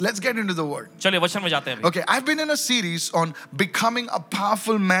Let's get into the word. चलिए वचन में जाते हैं अभी। Okay, I've been in a series on becoming a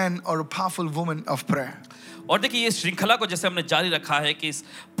powerful man or a powerful woman of prayer. और देखिए ये श्रृंखला को जैसे हमने जारी रखा है कि इस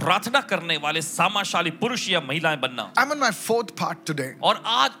प्रार्थना करने वाले सामर्थ्यशाली पुरुष या महिलाएं बनना। I'm on my fourth part today. और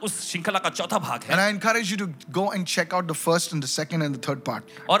आज उस श्रृंखला का चौथा भाग है। And I encourage you to go and check out the first and the second and the third part.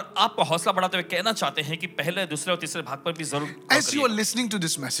 और आपको हौसला बढ़ाते हुए कहना चाहते हैं कि पहले, दूसरे और तीसरे भाग पर भी जरूर। As you are listening to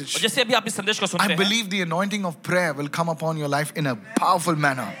this message, और जैसे अभी आप इस संदेश को सुनते I हैं, believe the anointing of prayer will come upon your life in a powerful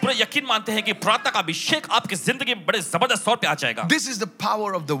manner. पूरे यकीन मानते हैं कि प्रार्थना का अभिषेक आपकी जिंदगी में बड़े जबरदस्त तौर पे आ जाएगा। This is the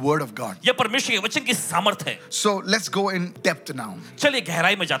power of the word of God. यह परमेश्वर के वचन की सामर्थ है। So let's go in depth now. चलिए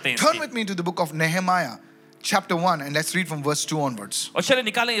गहराई में जाते हैं। Turn with me to the book of Nehemiah, chapter 1, and let's read from verse 2 onwards. और चलिए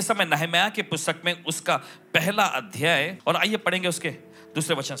निकालें इस समय नहम्याह की पुस्तक में उसका पहला अध्याय और आइए पढ़ेंगे उसके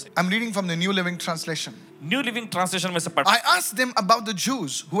दूसरे वचन से। I'm reading from the New Living Translation. New Living Translation में से पढ़। I asked them about the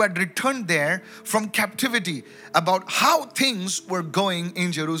Jews who had returned there from captivity, about how things were going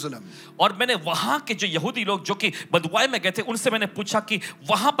in Jerusalem. और मैंने वहां के जो यहूदी लोग जो कि बदुआई में गए थे उनसे मैंने पूछा कि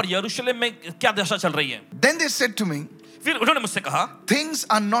वहां पर यरूशलेम में क्या दशा चल रही है। Then they said to me, फिर उन्होंने मुझसे कहा, things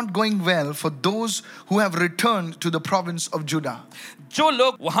are not going well for those who have returned to the province of Judah. जो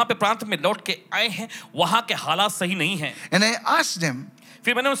लोग वहां पे प्रांत में लौट के आए हैं वहां के हालात सही नहीं हैं। And I asked them,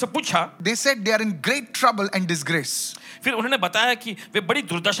 फिर मैंने उनसे पूछा, they said they are in great trouble and disgrace. फिर उन्होंने बताया कि वे बड़ी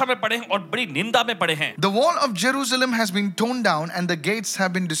दुर्दशा में पड़े हैं और बड़ी निंदा में पड़े हैं। The wall of Jerusalem has been torn down and the gates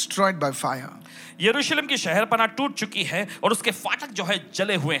have been destroyed by fire. यरूशलेम की शहरपनाह टूट चुकी है और उसके फाटक जो है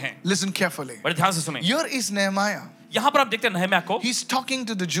जले हुए हैं। Listen carefully. बड़े ध्यान से सुनें। Here is Nehemiah. यहाँ पर आप देखते हैं नहम्याह को, He's talking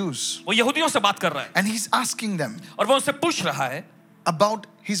to the Jews वो यहूदियों से बात कर रहा है and he's asking them और वो उनसे पूछ रहा है about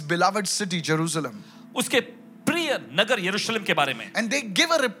his beloved city Jerusalem. उसके प्रिय नगर यरूशलेम के बारे में। And they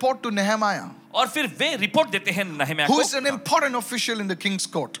give a report to Nehemiah, और फिर वे रिपोर्ट देते हैं नहम्याह who is an को, important official in the king's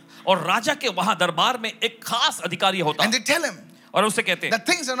court. और राजा के वहां दरबार में एक खास अधिकारी होता And है they tell him और उससे कहते हैं that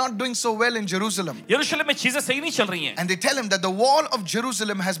things are not doing so well in Jerusalem. यरूशलेम में चीजें सही नहीं चल रही हैं। And they tell him that the wall of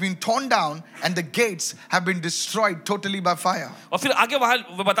Jerusalem has been torn down and the gates have been destroyed totally by fire. और फिर आगे वहां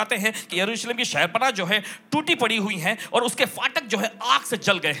वो बताते हैं कि यरूशलेम की शहरपनाह जो है टूटी पड़ी हुई है और उसके फाटक जो है आग से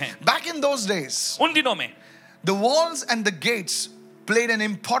जल गए हैं। Back in those days, उन दिनों में the walls and the gates played an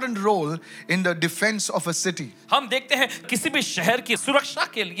important role in the defense of a city. हम देखते हैं किसी भी शहर की सुरक्षा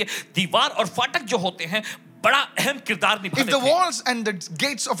के लिए दीवार और फाटक जो होते हैं बड़ा अहम किरदार If निभाते the थे। walls and the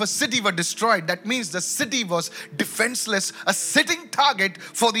gates of a city were destroyed, that means the city was defenseless, a sitting target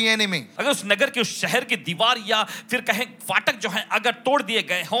for the enemy. अगर उस नगर के उस शहर की दीवार या फिर कहें फाटक जो है अगर तोड़ दिए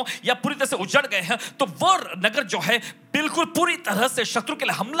गए हों या पूरी तरह से उजड़ गए हैं तो वो नगर जो है बिल्कुल पूरी तरह से शत्रु के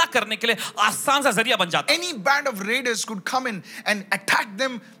लिए हमला करने के लिए आसान सा जरिया बन जाता है। Any band of raiders could come in and attack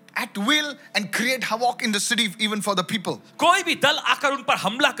them at will and create havoc in the city even for the people. कोई भी दल आकर उन पर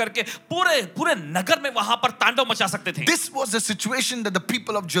हमला करके पूरे पूरे नगर में वहां पर तांडव मचा सकते थे। This was the situation that the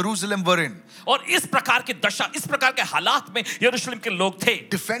people of Jerusalem were in. और इस प्रकार की दशा, इस प्रकार के हालात में यरूशलेम के लोग थे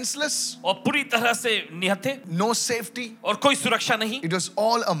Defenseless, और पूरी तरह से निहत्थे no safety. और कोई सुरक्षा नहीं, It was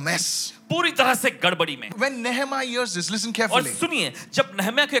all a mess. पूरी तरह से गड़बड़ी में। When Nehemiah hears this, listen और carefully. सुनिए, जब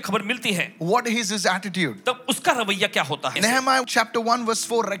नहम्याह को खबर मिलती है What is his attitude? तब उसका रवैया क्या होता है। Nehemiah chapter 1 verse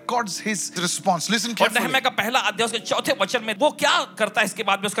 4 records his response. Listen और carefully. नहम्याह का पहला अध्याय उसके चौथे वचन में वो क्या करता है इसके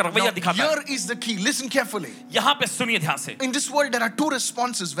बाद में उसका रवैया Now, दिखाता है। here is the key. Listen carefully. यहाँ पे सुनिए ध्यान से। In this world, there are two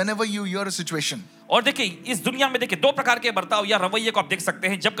responses whenever you hear a situation. और देखिए इस दुनिया में देखिए दो प्रकार के बर्ताव या रवैये को आप देख सकते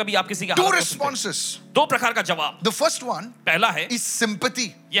हैं जब कभी आप किसी का Two हालत को सुनते हैं। responses. दो प्रकार का जवाब। The first one पहला है is sympathy,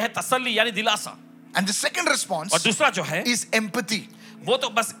 यह है तसल्ली यानी दिलासा and the second response और दूसरा जो है is empathy. वो तो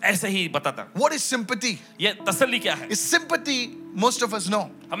बस ऐसे ही बताता। What is sympathy? ये तसल्ली क्या है? Is sympathy, most of us know.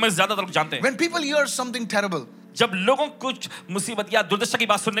 हम ज्यादातर लोग जानते हैं। When people hear something terrible, जब लोगों को कुछ मुसीबत या दुर्दशा की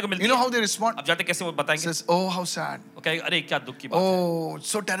बात सुनने को मिलती you है, know how they respond? अब जाते कैसे वो बताएंगे? Says, oh, how sad. वो कहेंगे अरे क्या दुख की बात है? Oh, it's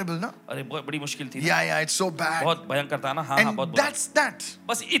so terrible, no? अरे बहुत बड़ी मुश्किल थी ना? Yeah, it's so bad. बहुत भयंकर था ना? हाँ हाँ बहुत And बुरा। that's that.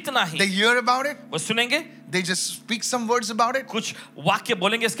 बस इतना They he. hear about it, वो सुनेंगे, they just speak some words about it, कुछ वाक्य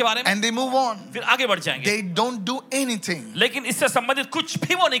बोलेंगे इसके बारे में, and they move on. फिर आगे बढ़ जाएंगे। They don't do anything. लेकिन इससे संबंधित कुछ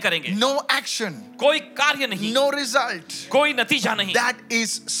भी वो नहीं करेंगे। No action, कोई कार्य नहीं, no result. कोई नतीजा नहीं। That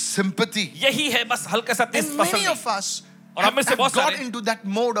is sympathy. यही है बस हल्का सा And many of us और have, हम में से have बहुत got सारे into that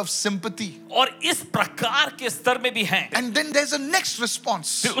mode of sympathy. और इस प्रकार के स्तर में भी हैं। And then there's a next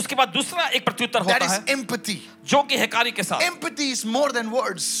response. फिर उसके बाद दूसरा एक प्रत्युत्तर That होता is है empathy. जो कि है कार्य के साथ। Empathy is more than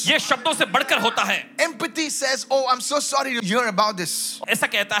words. ये शब्दों से बढ़कर होता है। Empathy says, oh, I'm so sorry to hear about this. ऐसा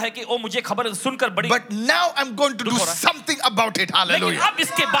कहता है कि ओ मुझे खबर सुनकर बड़ी, But now I'm going to do दुख हो रहा है। something about it. लेकिन Hallelujah. अब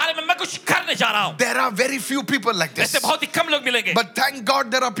इसके बारे में मैं कुछ करने जा रहा हूँ। There are very few people like this. ऐसे बहुत ही कम लोग मिलेंगे। But thank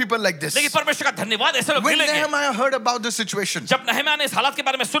God there are people like this. लेकिन परमेश्वर का धन्यवाद ऐसे लोग When मिलेंगे। Nehemiah heard about the situation, जब नहम्याह ने इस हालात के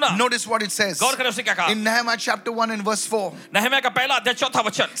बारे में सुना, notice what it says. गौर करें उसने क्या कहा। In Nehemiah chapter 1 and verse 4, नहम्याह का पहला अध्याय 4था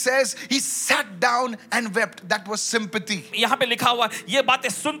वचन it says, he sat down and wept. That was sympathy. यहाँ पे लिखा हुआ, ये बातें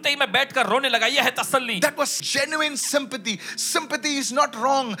सुनते ही मैं बैठकर रोने लगा, यह है तसल्ली। That was genuine sympathy. Sympathy is not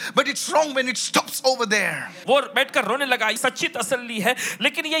wrong, but it's wrong when it stops over there. वो बैठकर रोने लगा, ये सच्ची तसल्ली है,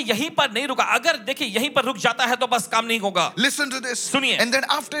 लेकिन ये यहीं पर नहीं रुका। अगर देखिए यहीं पर रुक जाता है तो बस काम नहीं होगा। Listen to this. सुनिए। And then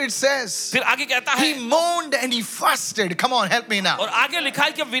after it says, फिर आगे कहता है, he moaned and he fasted. Come on, help me now. और आगे लिखा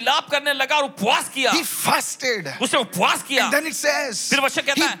है कि विलाप करने लगा और उपवास किया। He fasted. उसने उपवास किया। And then it says, फिर वचन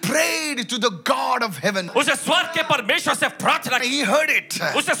कहता he है, prayed to the God of heaven. उसे स्वर्ग के परमेश्वर से प्रार्थना की। He heard it.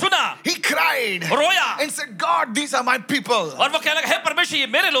 उसने सुना, He cried रोया and said, God, these are my people. और वो कहने लगा, हे परमेश्वर ये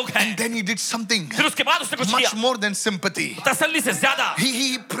मेरे लोग हैं। And then he did something फिर उसके बाद उसने कुछ much किया, more than sympathy. तसल्ली से ज्यादा।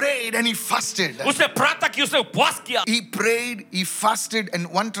 He prayed and he fasted. उसने प्रार्थना की, उसने उपवास किया। He prayed, he fasted, and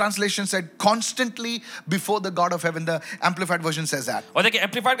one translation said constantly before the God of heaven. The Amplified version says that. और देखिए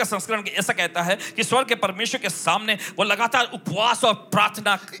एम्पलीफाइड का संस्करण ऐसा कहता है कि स्वर्ग के परमेश्वर के सामने वो लगातार उपवास और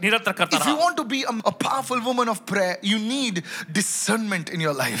प्रार्थना निरंतर करता If you रहा। want to be a powerful woman of prayer, you need discernment in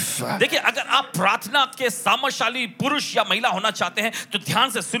your life. देखिए अगर आप प्रार्थना के सामर्थ्यशाली पुरुष या महिला होना चाहते हैं तो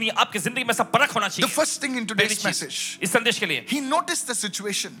ध्यान से सुनिए, आपकी जिंदगी में सब परख होना The चाहिए। first thing in पहली today's चीज, message, इस संदेश के लिए he noticed the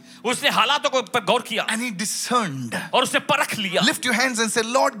situation उसने हालातों को पर गौर किया and he discerned. और उसने परख लिया। Lift your hands and say,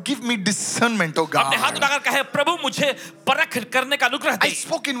 Lord, give me discernment, oh अपने हाथ God. उठाकर कहे, प्रभु मुझे परख करने का अनुग्रह I they.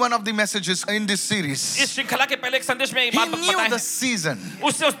 spoke in one of the messages in this इस series. श्रृंखला के पहले एक संदेश में ये He बात knew बताई the है। season.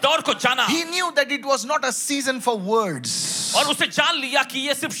 उसने उस दौर को जाना He knew that it was not a season for words. और उसे जान लिया कि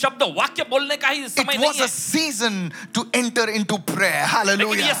ये सिर्फ शब्द वाक्य बोलने का ही समय It नहीं was है, a season to enter into prayer.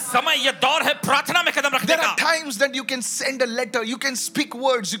 लेकिन ये Hallelujah. समय, ये दौर है प्रार्थना में कदम रखने There का। are times that you can send a letter, you can speak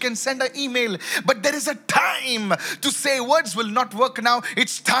words, you can send an email, but there is a time to say words will not work now.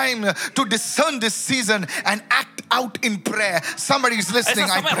 It's time to discern this season and act out in prayer. Somebody is listening.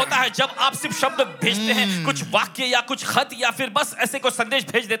 ऐसा I समय होता pray. है जब आप सिर्फ शब्द भेजते हैं, कुछ वाक्य या कुछ खत या फिर बस ऐसे कोई संदेश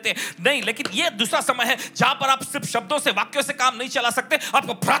भेज देते हैं, नहीं, लेकिन ये दूसरा समय है जहां पर आप सिर्फ शब्दों से, वाक्यों से काम नहीं चला सकते,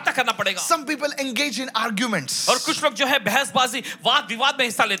 आपको प्रार्थना करना पड़ेगा। Some people engage in arguments. और कुछ लोग जो है बहसबाजी, वाद विवाद में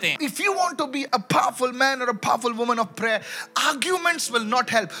हिस्सा लेते हैं। If you want to be a powerful man or a powerful woman of prayer, arguments will not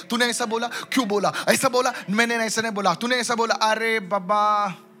help. तूने ऐसा बोला, क्यों बोला? ऐसा बोला, मैंने ऐसा नहीं बोला, तूने ऐसा बोला, अरे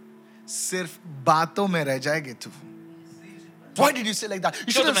बाबा, सिर्फ बातों में रह जाएगी तू. Why did you say like that?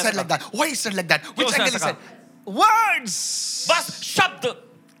 You should have said like that. Why you said like that? Which angle you said? Words. बस शब्द,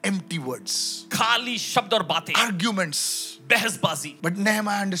 Empty words. खाली शब्द और बातें, Arguments. बहसबाजी। But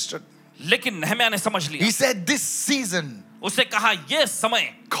Nehemiah understood. लेकिन नहम्याह ने समझ लिया, He said this season उसने कहा ये समय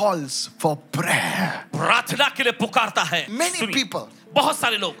calls for prayer. प्रार्थना के लिए पुकारता है। Many सुनिए, people, बहुत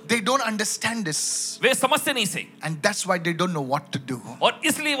सारे लोग they don't understand this. वे समझते नहीं से And that's why they don't know what to do. और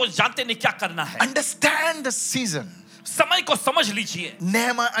इसलिए वो जानते नहीं क्या करना है। Understand the season. समय को समझ लीजिए।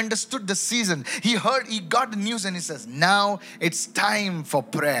 Nehemiah understood the season. He got the news and he says, now it's time for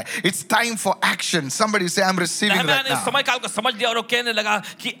prayer. It's time for action. Somebody say, I'm receiving नहम्याह right ने now. समय काल को समझ लिया और वो कहने लगा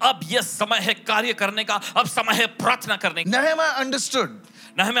कि अब ये समय है कार्य करने का, अब समय है प्रार्थना करने का। Nehemiah understood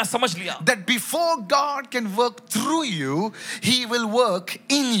नहम्याह समझ लिया, that before God can work through you, He will work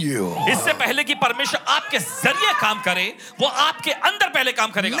in you. इससे पहले कि परमेश्वर आपके जरिए काम करे, वो आपके अंदर पहले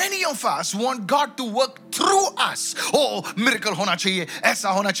काम करेगा। Many of us want God to work through us. Oh, miracle होना चाहिए, ऐसा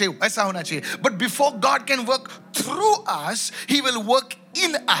होना चाहिए, ऐसा होना चाहिए. But before God can work through us, He will work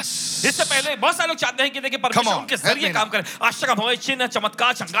in us. इससे पहले बहुत सारे लोग चाहते हैं कि देखिए परमेश्वर उनके जरिए काम करे, आश्चर्य काम होए, चिन्ह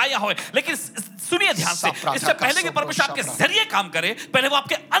चमत्कार चंगाइयां होए, लेकिन सुनिए ध्यान से, इससे पहले कि परमेश्वर आपके जरिए काम करे, पहले वो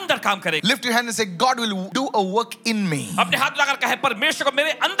आपके अंदर काम करे। Lift your hand and say, God will do a work in me. अपने हाथ लगाकर कहे, परमेश्वर को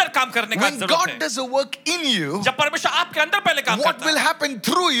मेरे अंदर काम करने का When जरूरत God है। does a work in you, जब परमेश्वर आपके अंदर पहले काम what करता will है, happen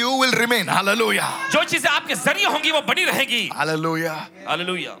through you will remain. Hallelujah. जो चीजें आपके जरिए होंगी वो बनी रहेगी। Hallelujah.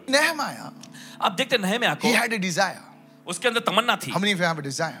 हालेलुया। Nehemiah, आप देखते हैं नहम्याह he को, had a desire. उसके अंदर तमन्ना थी। How many of you have a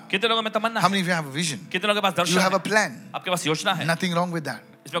desire? कितने लोगों में तमन्ना How है? many of you have a vision? कितने लोगों के पास You दर्शन have a है? plan. आपके पास योजना है? Nothing wrong with that.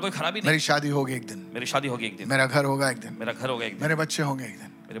 इसमें कोई खराबी नहीं। मेरी शादी होगी एक दिन, मेरी शादी होगी एक दिन, मेरा घर होगा एक दिन, मेरा घर होगा एक दिन, मेरे बच्चे होंगे एक दिन.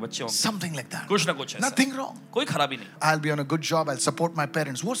 मेरे बच्चे होंगे, Something like that. कुछ ना कुछ ऐसा। Nothing wrong. कोई खराबी नहीं। I'll be on a good job. I'll support my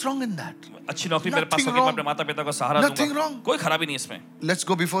parents. What's wrong in that? अच्छी नौकरी मेरे पास Nothing होगी, मैं wrong. अपने माता पिता को सहारा Nothing दूंगा, wrong. कोई खराबी नहीं इसमें। Let's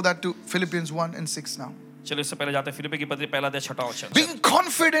go before that to Philippians 1 and 6 now. चलिए इससे पहले जाते हैं फिलिप्पी की पत्री पहला अध्याय छठा वचन। Being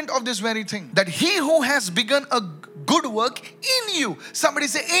confident of this very thing, that he who has begun a good work in you, somebody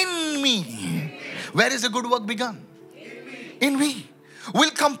say, in me. Where is the good work begun? In me.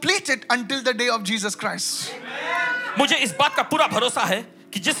 Will complete it until the day of Jesus Christ. मुझे इस बात का पूरा भरोसा है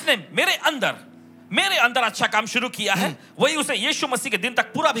कि जिसने मेरे अंदर अच्छा काम शुरू किया है, वही उसे यीशु मसीह के दिन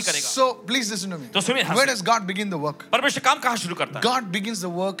तक पूरा भी करेगा। So please listen to me. तो सुनिए ध्यान Where से। does God begin the work? परमेश्वर काम कहाँ शुरू करता है? God begins the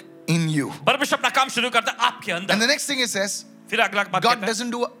work in you. परमेश्वर अपना काम शुरू करता है आपके And अंदर. the next thing it says, फिर अगला बात God कहता है,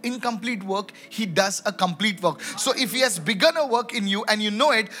 doesn't do incomplete work, He does a complete work. So if He has begun a work in you and you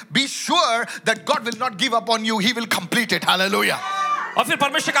know it, be sure that God will not give up on you. He will complete it. Hallelujah. और फिर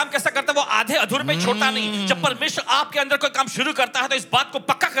परमेश्वर काम कैसा करता है, वो आधे अधूरे में छोड़ता नहीं. जब परमेश्वर आपके अंदर कोई काम शुरू करता है तो इस बात को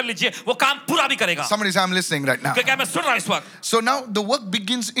पक्का कर लीजिए, वो काम पूरा भी करेगा. Somebody say, I'm listening right now. क्या मैं सुन रहा हूं इस वक्त? So now the work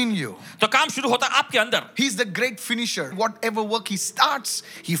begins in you. तो काम शुरू होता है आपके अंदर. He's the great finisher. Whatever work He starts,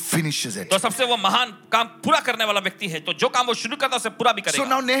 He finishes it. तो सबसे वो महान काम पूरा करने वाला व्यक्ति है. तो जो काम वो शुरू करता है उसे पूरा भी So करेगा.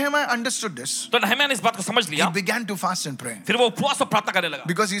 now Nehemiah understood this. तो नहम्याह ने इस बात को समझ He लिया. began to fast and pray. फिर वो उपवास और प्रार्थना करने लगा.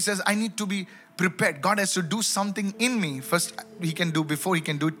 Because he says, I need to be prepared. God has to do something in me. First, He can do before He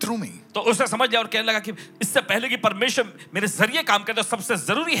can do it through me. तो उसने समझ लिया और कहने लगा कि इससे पहले कि परमेश्वर मेरे जरिए काम करे तो सबसे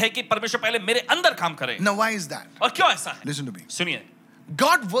जरूरी है कि परमेश्वर पहले मेरे अंदर काम करे. Now, why is that? और क्यों ऐसा है? Listen to me. सुनिए,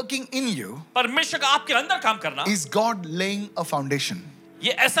 God working in you परमेश्वर का आपके अंदर काम करना is God laying a foundation.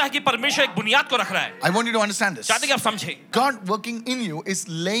 ये ऐसा है कि परमेश्वर एक बुनियाद को रख रहा है. I want you to understand this. चाहते कि आप समझे. God working in you is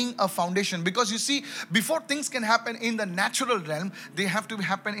laying a foundation, because you see, before things can happen in the natural realm, they have to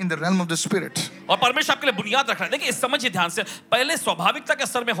happen in the realm of the spirit. और परमेश्वर आपके लिए बुनियाद रख रहा है. देखिए, समझिए ध्यान से, पहले स्वाभाविकता के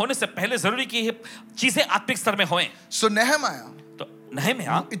स्तर में होने से पहले जरूरी कि ये चीजें आत्मिक स्तर में होएं. So Nehemiah, तो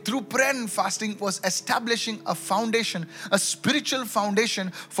नहम्याह through prayer and fasting, was establishing a foundation, a spiritual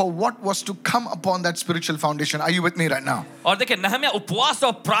foundation for what was to come upon that spiritual foundation. Are you with me right now? और देखिए, नहम्याह उपवास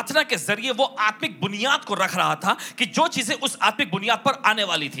और प्रार्थना के जरिए वो आत्मिक बुनियाद को रख रहा था कि जो चीजें उस आत्मिक बुनियाद पर आने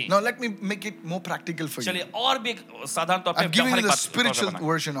वाली थी. Now let me make it more practical for you. चलिए और भी एक साधारण तौर पे I've given you व्यावहारिक the बात spiritual बताना.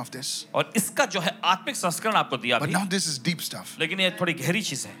 version of this, और इसका जो है आत्मिक संस्करण आपको दिया but भी, now this is deep stuff. लेकिन ये थोड़ी गहरी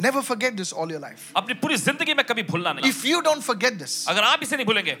चीज है. Never forget this all your life. अपनी पूरी जिंदगी में कभी भूलना नहीं. If you don't forget this, अगर आप इसे नहीं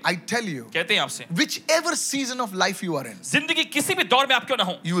भूलेंगे, I tell you, कहते हैं आपसे, whichever season of life you are in, जिंदगी किसी भी दौर में आप क्यों ना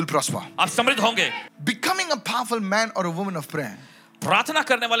हो, you will prosper. आप समृद्ध होंगे. Becoming a powerful man or a woman of prayer प्रार्थना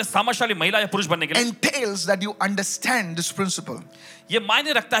करने वाले सामर्थ्यशाली महिला या पुरुष बनने के लिए entails that you understand this principle. ये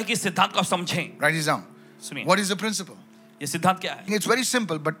मायने रखता है कि इस सिद्धांत को आप समझें. Write it down. सुनिए, What is the principle? ये सिद्धांत क्या है? It's very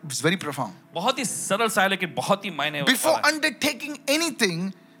simple, but it's very profound. बहुत ही सरल सा है लेकिन बहुत ही मायने Before वाला है. undertaking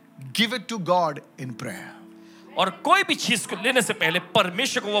anything, give it to God in prayer. और कोई भी चीज को लेने से पहले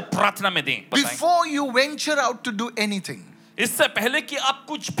परमेश्वर को वो प्रार्थना में दें. बताएं. Before you venture out to do anything, इससे पहले कि आप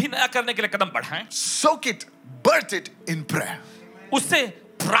कुछ भी नया करने के लिए कदम बढ़ाएं, soak it, birth it in prayer. उससे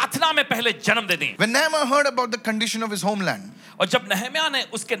प्रार्थना में पहले जन्म दे दें. When Nehemiah heard about the condition of his homeland, और जब नहम्याह ने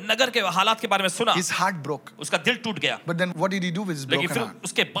उसके नगर के हालात के बारे में सुना, his heart broke. उसका दिल टूट गया. But then what did he do with his लेकिन broken फिर heart?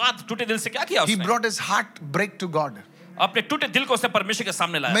 उसके बाद टूटे दिल से क्या किया He उसने? brought his heart break to God. अपने टूटे दिल को उसने परमेश्वर के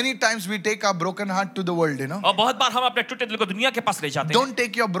सामने लाया. Many times we take our broken heart to the world, you know. और बहुत बार हम अपने टूटे दिल को दुनिया के पास ले जाते हैं. Don't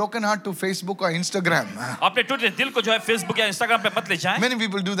take your broken heart to Facebook or Instagram. अपने टूटे दिल को जो है फेसबुक या इंस्टाग्राम पे मत ले जाएं. Many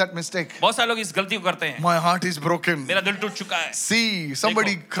people do that mistake. बहुत सारे लोग इस गलती को करते हैं. My heart is broken. मेरा दिल टूट चुका है. See,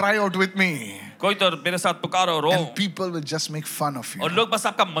 somebody cry out with me. कोई तो मेरे साथ पुकारो रो. And people will just make fun of you. और लोग बस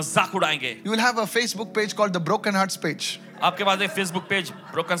आपका मजाक उड़ाएंगे. You will have a Facebook page called the Broken Hearts page. आपके पास एक फेसबुक पेज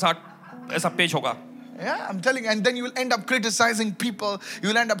ब्रोकन हार्ट ऐसा पेज होगा. Yeah, I'm telling you. And then you will end up criticizing people. You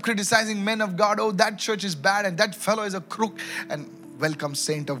will end up criticizing men of God. Oh, that church is bad and that fellow is a crook. And welcome,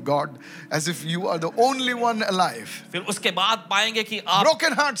 saint of God, as if you are the only one alive. फिर उसके बाद पाएंगे कि आप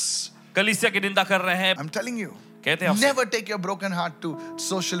Broken hearts. कलीसिया की निंदा कर रहे हैं. I'm telling you. कहते हैं आपसे, Never take your broken heart to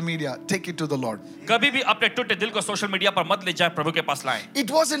social media. Take it to the Lord. कभी भी अपने टूटे दिल को सोशल मीडिया पर मत ले जाए, प्रभु के पास लाएं. It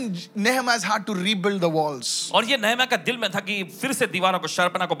wasn't Nehemiah's heart to rebuild the walls. और ये नहम्याह का दिल में था कि फिर से दीवारों को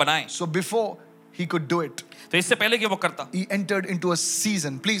शर्पना को बनाएं. So before he could do it, तो इससे पहले कि वो करता, he entered into a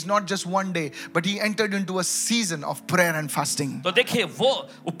season. Please, not just one day, but he entered into a season of prayer and fasting. तो देखिए वो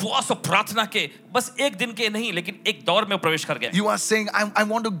उपवास और प्रार्थना के बस एक दिन के नहीं लेकिन एक दौर में प्रवेश कर गए. You are saying, I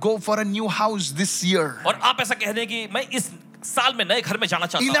want to go for a new house this year. और आप ऐसा कह रहे हैं कि मैं इस साल में नए घर में जाना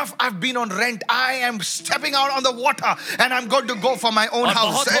चाहता हूं. Enough, I've been on rent. I am stepping out on the water and I'm going to go for my own और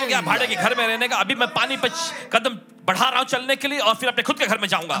house. बहुत हो गया भाड़े के घर में रहने का. अभी मैं पानी पे कदम बढ़ा रहा हूं चलने के लिए और फिर अपने खुद के घर में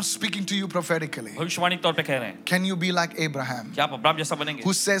जाऊंगा. I'm speaking to you prophetically. भविष्यवाणी के तौर पे कह रहे हैं. Can you be like Abraham, क्या आप अब्राहम जैसा बनेंगे?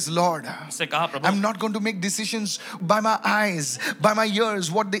 who says, Lord, उससे कहा, प्रभु I'm not going to make decisions by my eyes, by my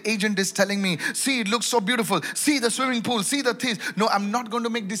ears, what the agent is telling me. See, it looks so beautiful. See the swimming pool, see the things. No, I'm not going to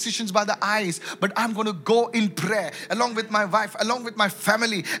make decisions by the eyes, but I'm going to go in prayer along with my wife, along with my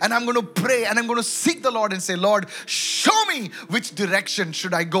family, and I'm going to pray and I'm going to seek the Lord and say, Lord, show me which direction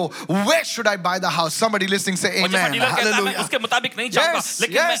should I go? Where should I buy the house? Somebody listening say और जब amen. Dealer कहता है, मैं Hallelujah. उसके मुताबिक नहीं जाऊंगा, Yes,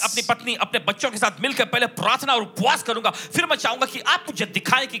 लेकिन मैं yes. अपनी पत्नी अपने बच्चों के साथ मिलकर पहले प्रार्थना और उपवास करूंगा. फिर मैं चाहूंगा कि आप मुझे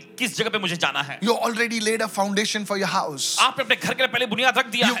दिखाएं कि किस जगह पे मुझे जाना है. You already laid a foundation for your house. आपने अपने घर के लिए पहले बुनियाद रख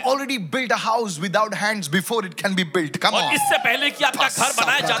दिया You've है. already built a house without hands before it can be built. Come और on. इससे पहले कि आपका घर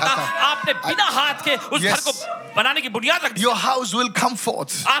बनाया जाता, आपने बिना हाथ बात के उस Yes. घर को बनाने की बुनियाद रख दी। Your house will come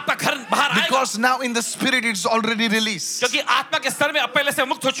forth. आपका घर बाहर आएगा Because now in the spirit it's already released. क्योंकि आत्मा के स्तर में अब पहले से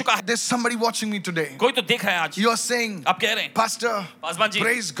मुक्त हो चुका है। There's somebody watching me today. कोई तो देख रहा है आज। You are saying, आप कह रहे हैं Pastor, Paswan ji,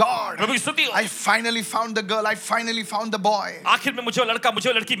 praise God. प्रभु की स्तुति हो। I finally found the girl. I finally found the boy. आखिर में मुझे वो लड़का मुझे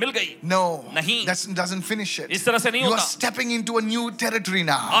वो लड़की मिल गई। No, नहीं। that doesn't finish it. इस तरह से नहीं You are होता। stepping into a new territory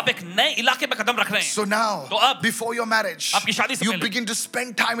now. आप एक नए इलाके में कदम रख रहे हैं। So now, तो अब before your marriage, आपकी शादी से you पहले begin to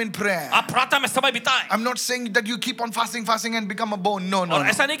spend time in prayer. आप प्रार्थना में समय बिताएं। I'm not saying that you keep on fasting and become a bone. No, no, और no.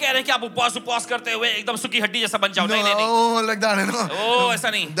 ऐसा नहीं कह रहे कि आप उपवास करते हुए एकदम सूखी हड्डी जैसा बन जाओ। नहीं नहीं नहीं। No, like that. No. ओह ऐसा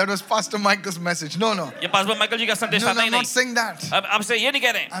नहीं। That was Pastor Michael's message. No, no. ये पासवान माइकल जी का संदेश No, था। no, नहीं I'm not नहीं। saying that. अब आपसे ये नहीं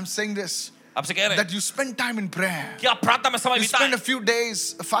कह रहे हैं। I'm saying this. आपसे कह रहे हैं That you spend time in prayer. कि आप प्रार्थना में समय You spend बिताएं। a few days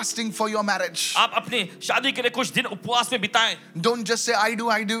fasting for your marriage. आप अपनी शादी के लिए कुछ दिन उपवास में बिताएं Don't just say, I do.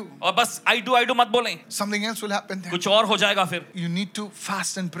 और बस आई डू मत बोलें। Something else will happen there. कुछ और हो जाएगा फिर। You need to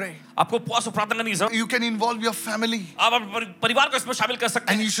fast and pray. आपको उपवास और प्रार्थना करने की जरूरत। You can involve your family. आप अपने परिवार को इसमें शामिल कर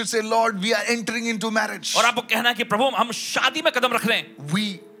सकते And हैं। you should say, Lord, we are entering into marriage. और आपको कहना है कि प्रभु हम शादी में कदम रख रहे हैं।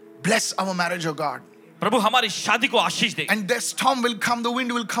 We bless our marriage, oh God. प्रभु हमारी शादी को आशीष दे। And the storm will come, the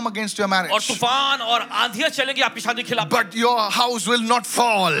wind will come against your marriage. और तूफान और आंधियां चलेंगी आपकी शादी के खिलाफ। But your house will not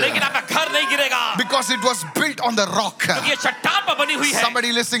fall. लेकिन आपका घर नहीं गिरेगा। Because it was built on the rock. क्योंकि ये चट्टान पर बनी हुई है।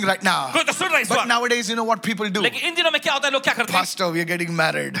 Somebody listening right now. कोई तो सुन रहा है इस But वक्त। nowadays, you know what people do? लेकिन इन दिनों में क्या होता है लोग क्या करते हैं? Pastor, we are getting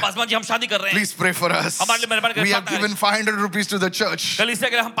married. Paswan ji हम शादी कर रहे हैं। Please pray for us. हमारे लिए मेहरबानी करके We have प्रार्थना given 500 rupees to the church. कलीसिया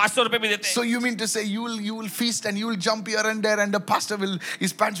के लिए हम 500 रुपए भी देते हैं। So you mean to say you will feast and you will jump here and there and the pastor will,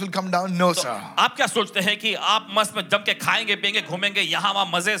 his pants will come down? No, sir. आप क्या सोचते हैं कि आप मस्त में जम के खाएंगे पिएंगे घूमेंगे यहाँ वहाँ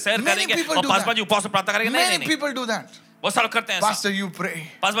मजे सैर Many करेंगे people और do पासवान that. जी उपवास और प्रार्थना करेंगे? नहीं Many नहीं नहीं। people do that. बहुत सारे लोग करते हैं ऐसा। Pastor, you pray.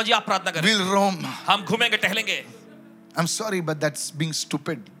 Paswan ji आप प्रार्थना करें। We'll roam. हम घूमेंगे टहलेंगे। I'm sorry, but that's being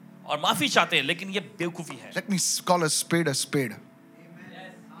stupid. और माफी चाहते हैं लेकिन ये बेवकूफी है। Let me call a spade a spade.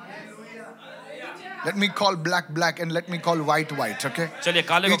 Let me call black black and let me call white white, okay? चलिए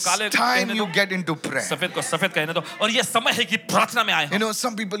काले को It's काले time कहने you दो, get into prayer. सफेद को सफेद कहने दो और ये समय है कि प्रार्थना में आए You हो। know,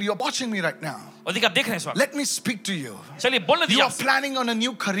 some people, you're watching me right now. और देखिए आप देख रहे हैं इस वक्त। Let me speak to you. चलिए बोलने You दीजिए are आपसे। planning on a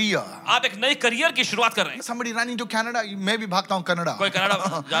new career. आप एक नए करियर की शुरुआत कर रहे हैं। Somebody running to Canada, मैं भी भागता हूँ Canada. कोई कनाडा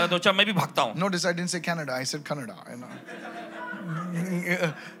जा रहा है तो अच्छा मैं भी भागता हूँ। Notice I didn't say Canada, I said Canada. You know.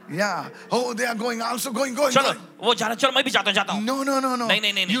 Yeah. Oh, they are going, also going. चलो वो जाना चलो मैं भी जाता हूँ। No.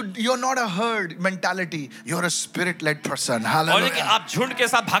 नहीं। You're not a herd mentality. You're a spirit-led person. और देखिए Hallelujah. आप झुंड के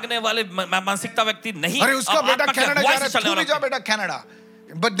साथ भागने वाले मानसिकता व्यक्ति नहीं। अरे उसका आप बेटा आत्मा के कनाडा अगुवाई जा रहा से है, चलने तू भी वाले जा व्यक्ति। बेटा Canada.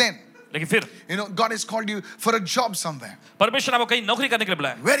 But then, लेकिन फिर you know, God has called you for a job somewhere. परमेश्वर आपको कहीं नौकरी करने के लिए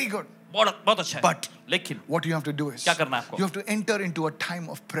बुलाया। Very good. बहुत अच्छा है। But लेकिन what you have to do is, क्या करना है आपको? you have to enter into a time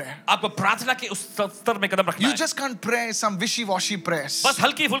of prayer. आपको प्रार्थना के उस स्तर में कदम रखना You है। just can't pray some wishy-washy prayers. बस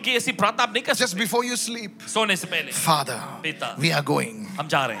हल्की फुल्की ऐसी प्रार्थना आप नहीं कर Just सकते before you sleep. सोने से पहले। Father, पिता we are going. हम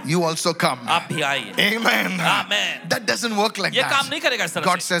जा रहे हैं। You also come. आप भी आइए। Amen. Amen. That doesn't work like ये काम that. नहीं करेगा इस तरह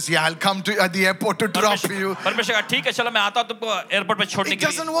God से। says, yeah, I'll come to at the airport to drop you. परमेश्वर का ठीक है चलो मैं आता हूँ तुमको एयरपोर्ट पे छोड़ने It के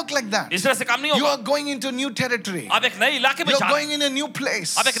लिए। doesn't work like that. इस तरह से काम नहीं You होगा। are going into new territory. आप एक नए इलाके में You're जा रहे going हैं। in a new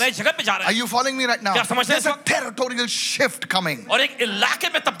place. आप एक नई जगह पे जा रहे Are हैं। you following me right now? क्या आप समझ रहे हैं There's a इस वक्त? territorial shift coming. और एक इलाके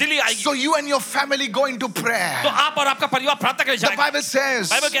में तब्दीली आएगी। So you and your family go into तो prayer. आप और आपका परिवार प्रार्थना के लिए The जाएगा। Bible says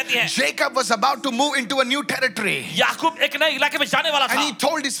बाइबल कहती है, Jacob was about to move into a new territory. याकूब एक नए इलाके में जाने वाला And था he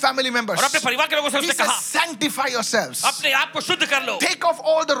told his family members, और अपने परिवार के लोगों से he उसने says, कहा sanctify yourselves. अपने आप को शुद्ध कर लो Take off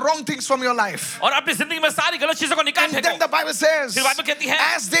all the wrong things from your life. और अपनी जिंदगी में सारी गलत चीजों को निकाल And then फेंको। the Bible says, फिर बाइबल कहती है,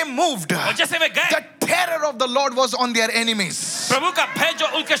 as they moved, और जैसे वे गए the terror of the Lord was on their enemies. प्रभु का भय जो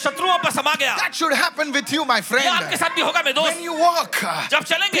उनके शत्रुओं पर समा गया। That should happen with you, my ये friend. आपके साथ भी होगा मेरे When दोस्त। you walk, जब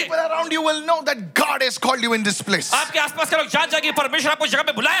चलेंगे people around you will know that God has called you in this place. आपके आसपास के लोग जान जाएंगे परमेश्वर आपको इस जगह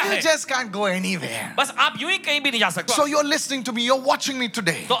पे बुलाया You है। just can't go anywhere. बस आप यूं ही कहीं भी नहीं जा सकते। So you're listening to me, you're watching me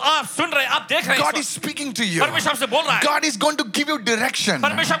today. तो आप सुन रहे हैं, आप देख रहे God हैं is speaking to you. परमेश्वर आपसे बोल रहा है। God is going to give you direction.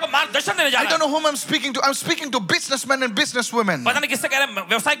 परमेश्वर आपको मार्गदर्शन देने जा I रहा don't है। know whom I'm speaking to. I'm speaking to businessmen and businesswomen. पता नहीं किससे कह रहे हैं,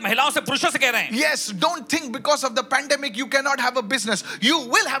 व्यवसायिक महिलाओं से पुरुषों से कह रहे हैं। Yes, don't think because of the pandemic you cannot have a business. You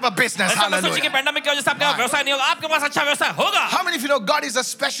will have a business. ऐसा मत सोचिए कि Hallelujah. पैंडेमिक की वजह से आपके पास व्यवसाय नहीं होगा, आपके पास अच्छा व्यवसाय होगा। How many of you know God is a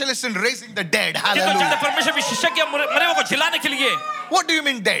specialist in raising the dead? कितना जानते Hallelujah. हैं परमेश्वर विशेषज्ञ है मरे हुए को जिलाने के लिए। What do you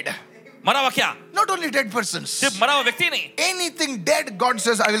mean dead? मरा हुआ क्या? Not only dead persons. सिर्फ मरा हुआ व्यक्ति नहीं, Anything dead, God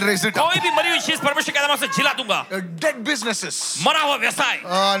says, I will raise it up. कोई भी मरी हुई चीज परमेश्वर कहता है मैं उसे जिला दूंगा। Dead businesses. मरा हुआ व्यवसाय।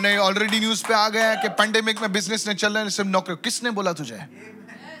 नहीं, already news पे आ गया है कि pandemic में business नहीं चल रहा है, सिर्फ नौकरी। किसने बोला तुझे?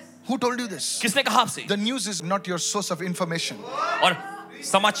 Who told you this? किसने कहा आपसे? The news is not your source of information. और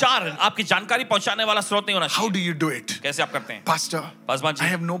समाचार आपकी जानकारी पहुंचाने वाला स्रोत नहीं होना How चाहिए. do you do it? कैसे आप करते हैं? Pastor, Paswan I ji,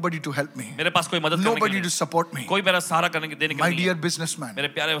 have nobody to help me. मेरे पास कोई मदद करने के Nobody लिए to नहीं. support me. कोई मेरा सहारा करने के देने के My लिए नहीं dear है. businessman. मेरे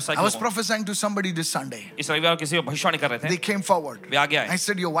प्यारे व्यवसायी I was लोगों, prophesying to somebody this Sunday. इस रविवार किसी को भविष्यवाणी कर रहे They थे. came forward. वे आगे I आए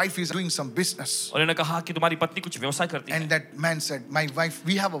said, your wife is doing some business. और इन्होंने कहा कि तुम्हारी पत्नी कुछ व्यवसाय करती है. And that man said, my wife,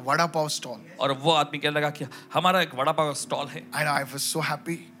 we have a vada pav stall. और वो आदमी कहने लगा कि हमारा एक वड़ा पाव स्टॉल है. And I was so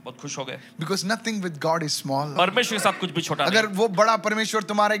happy बहुत खुश हो गए. because nothing with God is small. परमेश्वर के साथ कुछ भी छोटा अगर नहीं. वो बड़ा परमेश्वर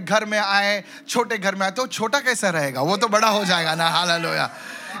तुम्हारे घर में आए, छोटे घर में आए, तो छोटा कैसा रहेगा? वो तो बड़ा हो जाएगा ना. हालेलुया.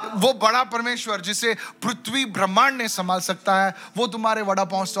 वो बड़ा परमेश्वर जिसे पृथ्वी ब्रह्मांड ने संभाल सकता है, वो तुम्हारे वड़ा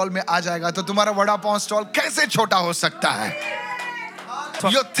पाव स्टॉल में आ जाएगा, तो तुम्हारा वड़ा पाव स्टॉल कैसे छोटा हो सकता है?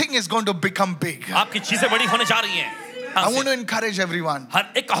 Your thing is going to become big. आपकी चीजें बड़ी होने जा रही हैं. I want to encourage everyone. हर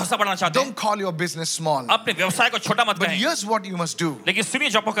एक का हौसला बढ़ाना चाहते हैं. Don't call your business small. अपने व्यवसाय को छोटा मत But कहें. here's what you must do. लेकिन सुनिए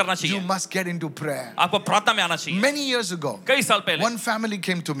जो आपको करना You चाहिए. must get into prayer. आपको प्रार्थना में आना चाहिए. Many years ago, कई साल पहले one family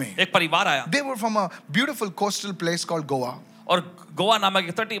came to me. एक परिवार आया They were from a beautiful coastal place called Goa. और गोवा नामक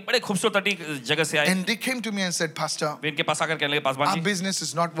एक तटीय बड़े खूबसूरत तटीय जगह से आए. And they came to me and said, Pastor, वे इनके पास आकर कहने लगे, Paswan our ji, business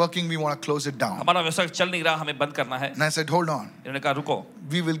is not working. We want to close it down. हमारा व्यवसाय चल नहीं रहा, हमें बंद करना है. And I said, hold on. इन्होंने कहा रुको,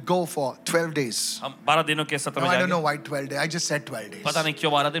 We will go for 12 days. हम 12 दिनों के सत्र No, में I don't know जाएंगे. why 12 days. I just said 12 days. पता नहीं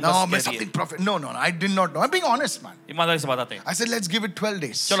क्यों 12 दिन No, बस man, कह something दिए. prophet. No, I did not know. I'm being honest, man. ईमानदारी से बताते हैं. I said, let's give it 12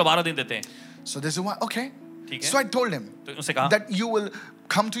 days. चलो 12 दिन देते हैं. So they said, "What? Okay." ठीक है. So I told him तो उनसे कहा that you will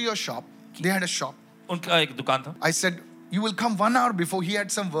come to your shop. They had a shop. उनका एक दुकान था I said, you will come 1 hour before. He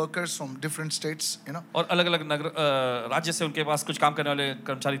had some workers from different states, you know. और अलग-अलग नगर राज्य से उनके पास कुछ काम करने वाले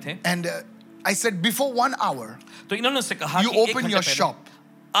कर्मचारी थे. And I said, before 1 hour, तो इन्होंने उससे कहा you कि एक open घंटे your पहले shop.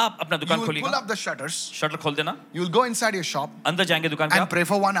 आप अपना You दुकान will pull खोलिएगा, up the shutters. Shutter खोल देना, You will go inside your shop अंदर जाएंगे दुकान के and आप, pray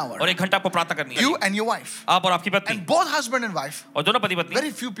for 1 hour. और एक घंटा आपको प्रार्थना करनी है. You and your wife. आप और आपकी पत्नी, And both husband and wife. और दोनों पति पत्नी.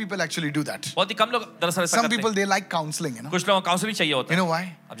 Very few people actually do that. बहुत ही कम लोग दरअसल ऐसा Some करते people, हैं. they like counseling, you know. कुछ लोगों को काउंसलिंग चाहिए होता You है. know why?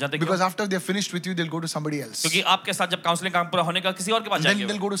 आप जानते Because क्यों? after they're finished with you, they'll go to somebody else. क्योंकि आपके साथ जब काउंसलिंग काम पूरा होने का किसी और के पास Then जाएंगे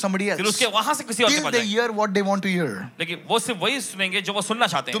they'll वो. go to somebody फिर else. उसके वहां से किसी और के Till पास they जाएंगे. hear what they want to hear. लेकिन वो सिर्फ वही सुनेंगे जो वो सुनना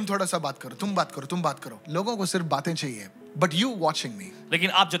चाहते तुम हैं. थोड़ा सा बात करो, तुम बात करो, तुम बात करो. लोगों को सिर्फ बातें चाहिए. But you watching me, लेकिन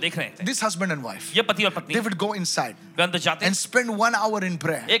आप जो देख रहे हैं, this husband and wife, ये पति और पत्नी they would go inside वे अंदर जाते and हैं, spend 1 hour in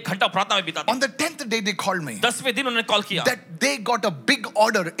prayer. एक घंटा प्रार्थना में बिताते On हैं. the 10th day, they called me 10वें दिन उन्होंने कॉल किया that they got a big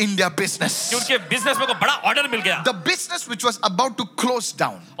order in their कि business. उनके बिजनेस में को बड़ा ऑर्डर मिल गया. The business which was about to close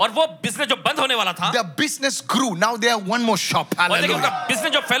down, और वो बिजनेस जो बंद होने वाला था, their business grew. Now they have one more shop. और देखिए Hallelujah. उनका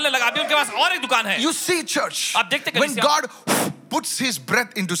बिजनेस जो फैलने लगा, अभी उनके पास और एक दुकान है. You see, church, आप देखते when कलीसिया, God puts His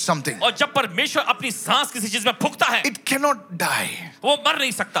breath into something, और जब परमेश्वर अपनी सांस किसी चीज में फूंकता है, it cannot die. वो मर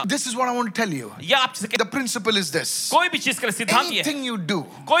नहीं सकता. This is what I want to tell you. या आप The principle is this. कोई भी चीज के लिए सिद्धांत ये है, Anything you do,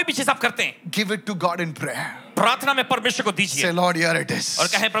 कोई भी चीज आप करते हैं, give it to God in prayer. प्रार्थना में परमेश्वर को Say, दीजिए Lord, here it is. और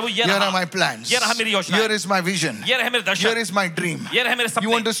कहें प्रभु ये Here रहा, are my plans. ये रहा मेरी योजना, Here is my vision. ये रहे मेरे Here Darshan, is my dream. ये रहे मेरे You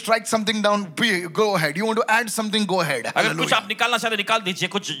want सपने. to strike something down, go ahead. You want to add something, go ahead. अगर कुछ Hallelujah. आप निकालना चाहते निकाल दीजिए,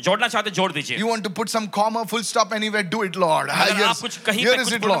 कुछ जोड़ना चाहते जोड़ दीजिए. You want to put some comma, full stop anywhere, do it, Lord. अगर आप कुछ कहीं Here पे is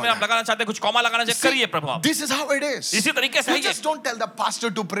कुछ it, बोर्ड Lord. में आप लगाना चाहते कुछ कॉमा लगाना चाहते करिए प्रभु आप. This is how it is. इसी तरीके से You है ये. just don't tell the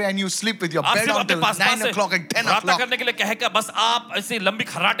pastor to pray and you sleep with your आप bed सिर्फ अपने until पास 9 o'clock and 10 प्रार्थना o'clock. करने के लिए कहेगा, बस आप ऐसी लंबी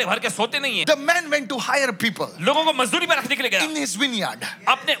खर्राटे भर के सोते नहीं है. The man went to hire people लोगों को मजदूरी पे रखने के लिए गया in his vineyard.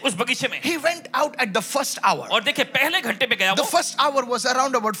 अपने उस बगीचे में. He went out at the first hour. और देखिए पहले घंटे पे गया The वो. first hour was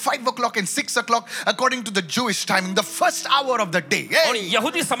around about 5 o'clock and 6 o'clock according to the Jewish timing. The first hour of the day. और Hey,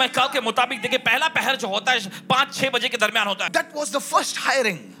 यहूदी समय काल के मुताबिक देखिए पहला पहर जो होता है 5-6 बजे के दरमियान होता है. that was the first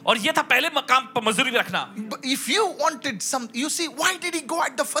hiring. और ये था पहले मकाम पर मजदूरी पे रखना. But if you wanted some, you see, why did he go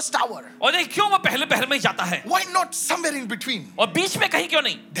at the first hour? और देखिए क्यों वो पहले पहर में ही जाता है Why not somewhere in between? और बीच में कहीं क्यों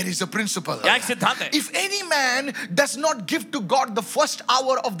नहीं. There is a principle. यहाँ एक सिद्धांत है. If any man does not give to God the first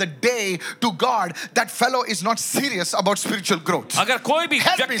hour of the day to God, that fellow is not serious about spiritual growth. अगर कोई भी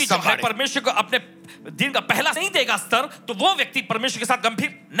Help me व्यक्ति जो है somebody. परमेश्वर को अपने दिन का पहला नहीं देगा स्तर, तो वो व्यक्ति परमेश्वर के साथ गंभीर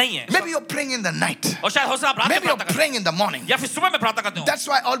नहीं है. Maybe you're praying in the night. और शायद हो सकता है आप रात में Maybe you're प्रार्थना करते praying in the morning. हो या फिर सुबह में प्रार्थना करते हो. That's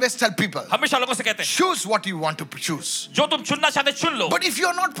why I always tell people, हमेशा लोगों से कहते हैं choose what you want to choose. जो तुम चुनना चाहते चुन लो. But if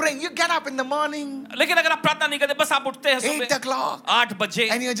you're not praying, you get up in the morning, लेकिन अगर आप प्रार्थना नहीं करते, बस आप उठते हैं 8 सुबह o'clock, 8 बजे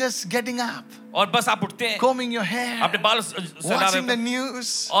and you're just getting up, और बस आप उठते हैं combing your hair, अपने बाल सहला watching the रहे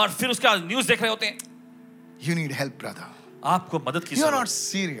news. और फिर उसका न्यूज़ देख रहे होते हैं. You need help, brother. आपको मदद की You're जरूरत not है.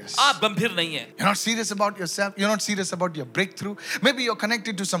 serious. आप गंभीर नहीं है. You're not serious about yourself. You're not serious about your breakthrough. Maybe you're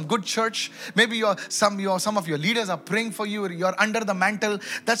connected to some good church. Maybe some of your leaders are praying for you. You're under the mantle.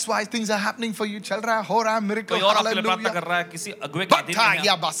 That's why things are happening for you. चल रहा है, हो रहा है, miracle. कोई और आपके लिए प्रार्थना कर Hallelujah. रहा है, किसी अगुवे के अधीन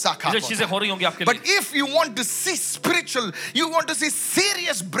में है. जो चीजें हो रही होंगी आपके But लिए. if you want to see spiritual, you want to see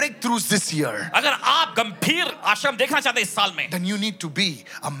serious breakthroughs this year, अगर आप गंभीर आश्रम देखना चाहते हैं इस साल में, then you need to be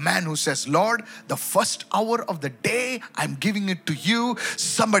a man who says, Lord, the first hour of the day, I'm I'm giving it to you.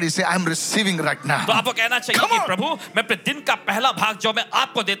 Somebody say, I'm receiving right तो now. आपको कहना चाहिए Come कि on. प्रभु मैं अपने दिन का पहला भाग जो मैं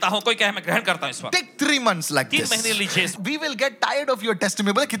आपको देता हूं, कोई कहे मैं ग्रहण करता हूं इस वक्त। Take 3 months like 3 this. महीने लीजिए। We will get tired of your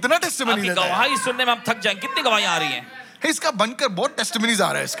testimony. बोले कितना testimony आपकी लेता है? गवाही सुनने में हम थक जाएंगे, कितनी गवाहियां आ रही हैं। इसका बनकर बहुत testimonies आ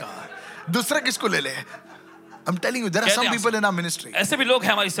रहा है इसका। दूसरा किसको ले ले? I'm telling you, there are कहते some हैं people in our ministry. ऐसे भी लोग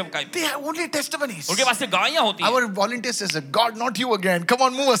हैं हमारी सेवकाई में, They have only testimonies. उनके पास से गवाहियां होती हैं। Our volunteer says, God, not you again. Come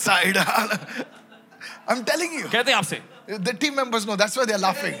on, move aside. I'm telling you. कहते हैं आपसे, The team members know. That's why they're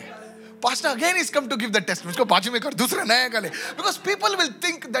laughing. Pastor again is come to give the testimonies. उसको बाजू में कर, दूसरा नया कर ले. Because people will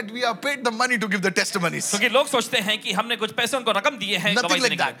think that we have paid the money to give the testimonies. क्योंकि लोग सोचते हैं कि हमने कुछ पैसे उनको रकम दिए हैं Nothing गवाही like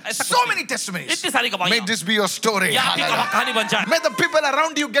देने that. के लिए। ऐसा So कुछ many नहीं। testimonies. इतनी सारी May गवाहियां। this be your story. ये आपकी कहानी बन जाए। May the people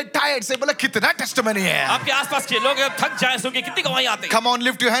around you get tired. Say, बोला कितना testimony है? आपके आसपास के लोग थक जाएं सुन के कितनी गवाहियां आती हैं। Come on,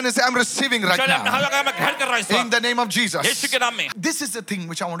 lift your hand and say, I'm receiving right चलिए अपने now. हाथ लगाएं, मैं ग्रहण कर रहा हूं इस In वक्त the name of Jesus. यीशु के नाम में। This is the thing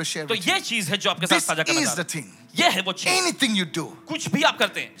which I want to share तो with you. ये चीज है जो आपके साथ This साझा करना is चाहता the हूं। thing. ये है वो चीज। Anything you do, कुछ भी आप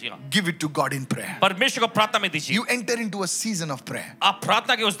करते हैं, जी हाँ, give it to God in prayer. परमेश्वर को प्रार्थना में दीजिए। You enter into a season of prayer. आप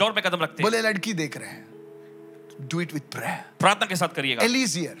प्रार्थना के उस दौर में कदम रखते हैं, बोले लड़की देख रहे हैं. Do it with prayer. प्रार्थना के साथ करिएगा।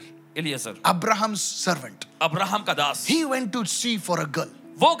 Eliezer, Eliezer, Abraham's servant, Abraham का दास, he went to see for a girl.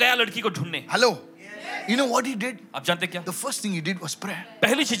 वो गया लड़की को ढूंढने। Hello. You know what he did? आप जानते क्या? The first thing he did was prayer.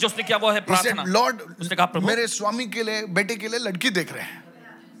 पहली चीज जो उसने किया वो है He said, प्रार्थना। Lord, उसने कहा प्रभु, मेरे स्वामी के लिए, बेटे के लिए लड़की देख रहे हैं.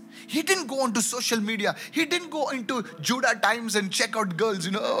 He didn't go onto social media. He didn't go into Judah Times and check out girls,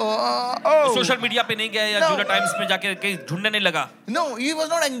 you know. Oh. Social media पे नहीं गया या No. जूडा टाइम्स में जाके कहीं ढूंढने नहीं लगा। No, he was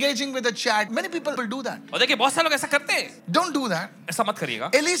not engaging with the chat. Many people will do that. और देखिए बहुत सारे लोग ऐसा करते हैं, Don't do that. ऐसा मत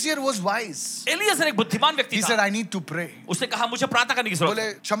करिएगा। Eliezer was wise. एलियाजर एक बुद्धिमान व्यक्ति He said, था। I need to pray. उसने कहा मुझे प्रार्थना करने की जरूरत है,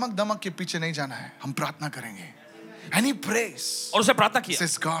 बोले चमक दमक के पीछे नहीं जाना है, हम प्रार्थना करेंगे. And he prays. और उसने प्रार्थना किया।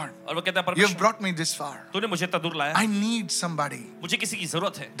 Says, God, और वो कहता है you have परमेश्वर brought me this far. तूने मुझे इतना दूर लाया, I need somebody मुझे किसी की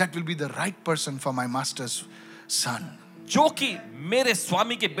जरूरत है that will be the right person for my master's son. जो कि मेरे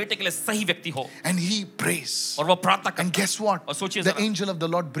स्वामी के बेटे के लिए सही व्यक्ति हो। And he prays. और वो प्रार्थना And करता है। guess what? और सोचिए The जरा, angel of the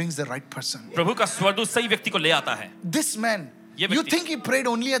Lord brings the right person. प्रभु का स्वर्गदूत सही व्यक्ति को ले आता है। This man, ये you व्यक्ति- think he prayed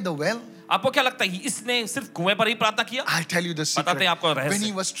only at the well? आपको क्या लगता है इसने सिर्फ कुएं पर ही प्रार्थना किया? I'll tell you the secret. बताते हैं आपको रहस्य। When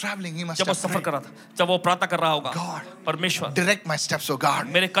he was traveling, he must जब वो have सफर prayed. कर रहा था, जब वो प्रार्थना कर रहा होगा, God, परमेश्वर direct my steps, oh God.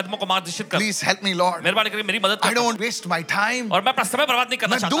 मेरे कदमों को मार्गदर्शित कर, Please help me, Lord. मेहरबानी करके मेरी मदद I कर। don't want to waste my time. और मैं अपना समय बर्बाद नहीं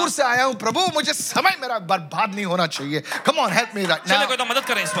करना मैं दूर चाहता। से आया हूँ प्रभु, मुझे समय मेरा बर्बाद नहीं होना चाहिए. Come on, help me right चलिए now. कोई तो मदद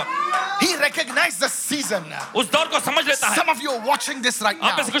करे इस वक्त। He recognized the season. उस दौर को समझ लेता है। Some of you are watching this right आप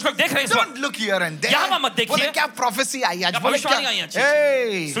now. में से कुछ लोग देख रहे हैं इस Don't वक्त। look here and there. यहाँ मत देखिए। बोले क्या prophecy आई आज? क्या बोले भविष्यवाणी आई आज?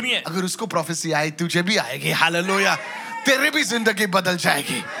 Hey, सुनिए। अगर उसको prophecy आई, तुझे भी आएगी. Hallelujah. तेरी भी जिंदगी बदल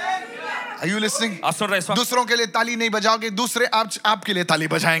जाएगी. Are you listening? आप सुन रहे हैं इस वक्त? दूसरों के लिए ताली नहीं बजाओगे, दूसरे आपके लिए ताली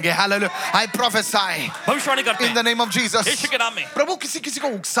बजाएंगे. Hallelujah. I prophesy भविष्यवाणी करते in the हैं name of Jesus. यीशु के नाम में। प्रभु किसी को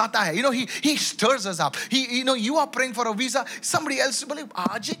उकसाता है. You know, he stirs us up. You are praying for a visa. Somebody else बोले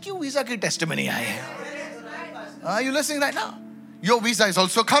आज ही क्यों वीजा की testimony आई है? Are you listening right now? Your visa is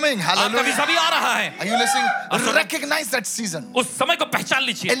also coming. आपका Hallelujah. वीजा भी आ रहा है। Are you listening? Soon- Recognize that season. उस समय को पहचान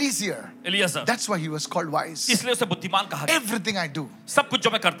लीजिए। Eliezer. Eliezer, That's why he was called wise. इसलिए उसे बुद्धिमान कहा गया। Everything I do, सब कुछ जो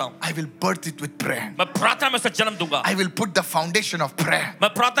मैं करता हूँ, I will birth it with prayer. मैं प्रार्थना में उसे जन्म दूंगा। I will put the foundation of prayer.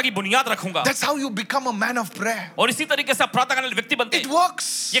 मैं प्रार्थना की बुनियाद रखूंगा। That's how you become a man of prayer. और इसी तरीके से आप प्रार्थना करने वाले व्यक्ति बनते It हैं।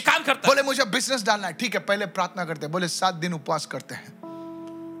 works. ये काम करता है। बोले मुझे बिजनेस डालना है, ठीक है, पहले प्रार्थना करते हैं. बोले 7 दिन उपवास करते हैं,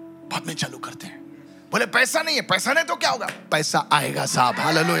 बाद में चालू करते हैं. बोले पैसा नहीं है, पैसा नहीं तो क्या होगा? पैसा आएगा साहब.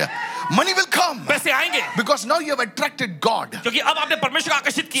 हालेलुया. Money will come पैसे आएंगे because now you have attracted God. क्योंकि अब आपने परमेश्वर को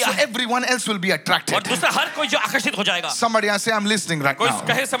आकर्षित किया So है everyone else will be attracted. और दूसरा हर कोई जो आकर्षित हो जाएगा। Somebody I say I'm listening right कोई now.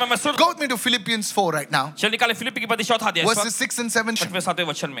 कहे समय में सुन। Go with me to Philippians 4 right now. चल निकाले फिलिप्पी की पत्री चौथा अध्याय Verses 6 and 7. 7वें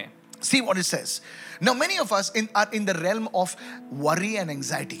वचन में। See what it says. Now many of us are in the realm of worry and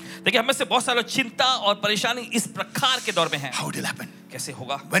anxiety. देखिए हमें से बहुत सारे लोग चिंता और परेशानी इस प्रकार के दौर में हैं। How it will happen? कैसे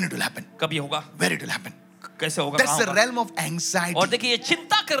होगा? When it will happen? कभी होगा? Where it will happen? कैसे होगा? That's कहाँ the होगा? realm of और anxiety. देखिए ये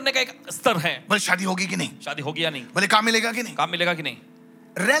चिंता करने का एक स्तर है। बोले शादी होगी कि नहीं? शादी होगी या नहीं? बोले काम मिलेगा कि नहीं? काम मिलेगा कि नहीं?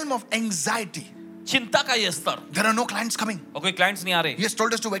 Realm of anxiety. चिंता का ये स्तर। There are no clients coming. और कोई क्लाइंट्स नहीं आ रहे He has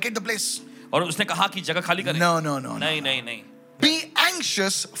told us to vacate the place. और उसने कहा कि जगह खाली करें। No. नहीं नहीं नहीं। Be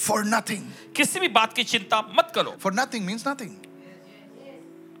anxious for nothing. किसी भी बात की चिंता मत करो। For nothing means nothing.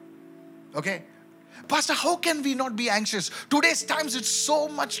 Okay? Pastor, how can we not be anxious? Today's times it's so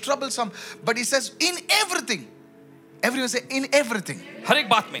much troublesome. But he says, in everything. Everyone say, in everything. हर एक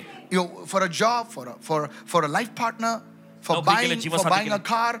बात में। For a job, for a life partner, for नौकरी के लिए, जीवन साथी buying के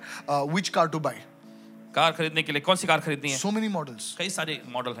a लिए। car, which car to buy? Car खरीदने के लिए कौन सी कार खरीदनी है? So many models. कई सारे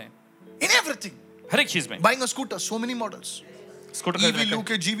मॉडल हैं। In everything. हर एक चीज में। Buying a scooter, so many models. Scooter EV खरीदने लूं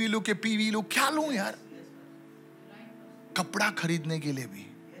के के GV लूं के PV लूं, क्या लूं यार? कपड़ा खरीदने के लिए भी.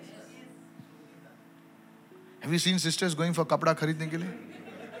 Have you seen sisters going for कपड़ा खरीदने के लिए?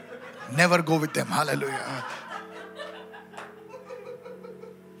 Never go with them. Hallelujah.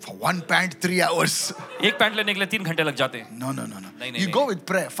 For one pant, 3 hours. एक पैंट लेने के लिए 3 घंटे लग जाते हैं. No. नहीं, You नहीं. go with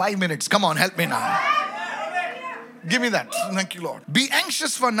prayer. 5 minutes. Come on, help me now. Give me that. Thank you, Lord. Be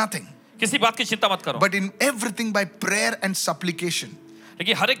anxious for nothing, किसी बात की चिंता मत करो. but in everything by prayer and supplication.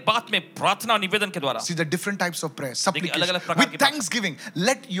 लेकिन हर एक बात में प्रार्थना और निवेदन के द्वारा. See the different types of prayer. Supplication. अलग-अलग प्रकार की With thanksgiving,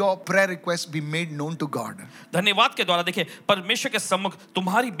 let your prayer requests be made known to God. धन्यवाद के द्वारा देखिए परमेश्वर के सम्मुख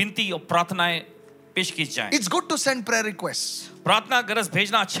तुम्हारी विनती और प्रार्थनाएं पेश की जाएं. It's good to send prayer requests, प्रार्थना गरज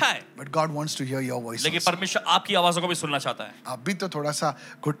भेजना अच्छा है, but God wants to hear your voice. लेकिन also. परमेश्वर आपकी आवाजों को भी सुनना चाहता है. आप भी तो थोड़ा सा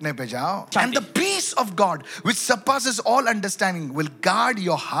घुटने पे जाओ. शांति. And the peace of God, which surpasses all understanding, will guard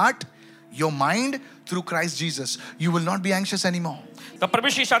your heart, your mind through Christ Jesus. You will not be anxious anymore. तो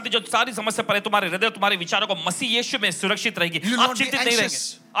परमेश्वर की शांति जो सारी समस्या पर है तुम्हारे हृदय तुम्हारे विचारों को मसीह यीशु में सुरक्षित रहेगी. You will आप not be चिंतित नहीं रहेंगे.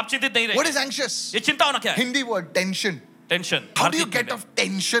 anxious. आप चिंतित नहीं What is रहेंगे. anxious? ये चिंता होना क्या है? Hindi word tension. Tension. How do you भारतीय get में. off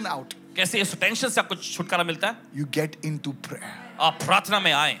tension out? कैसे इस टेंशन से आपको छुटकारा मिलता है? You get into prayer. आप प्रार्थना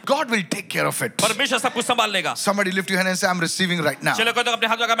में आए. God will take care of it. परमेश्वर सब कुछ संभाल लेगा. Somebody lift your hand and say, I'm receiving right now. चलो कोई तो अपने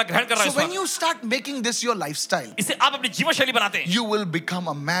हाथ लगा मैं ग्रहण कर रहा हूं So इस when वक्त. you start making this your lifestyle, इसे आप अपनी जीवन शैली बनाते हैं. you will become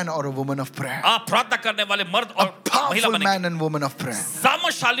a man or a woman of prayer. आप प्रार्थना करने वाले मर्द A और महिला powerful बनेंगे. man and woman of prayer.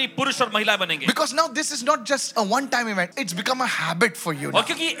 सामर्थ्यशाली पुरुष और महिला बनेंगे. Because now this is not just a one-time event. It's become a habit for you now. और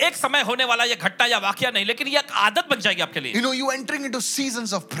क्योंकि एक समय होने वाला ये घटना या वाकया नहीं लेकिन ये एक आदत बन जाएगी आपके लिए. You know, you entering into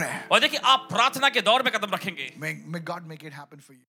seasons of prayer. और देखिए आप प्रार्थना के दौर में कदम रखेंगे. May God make it happen for you.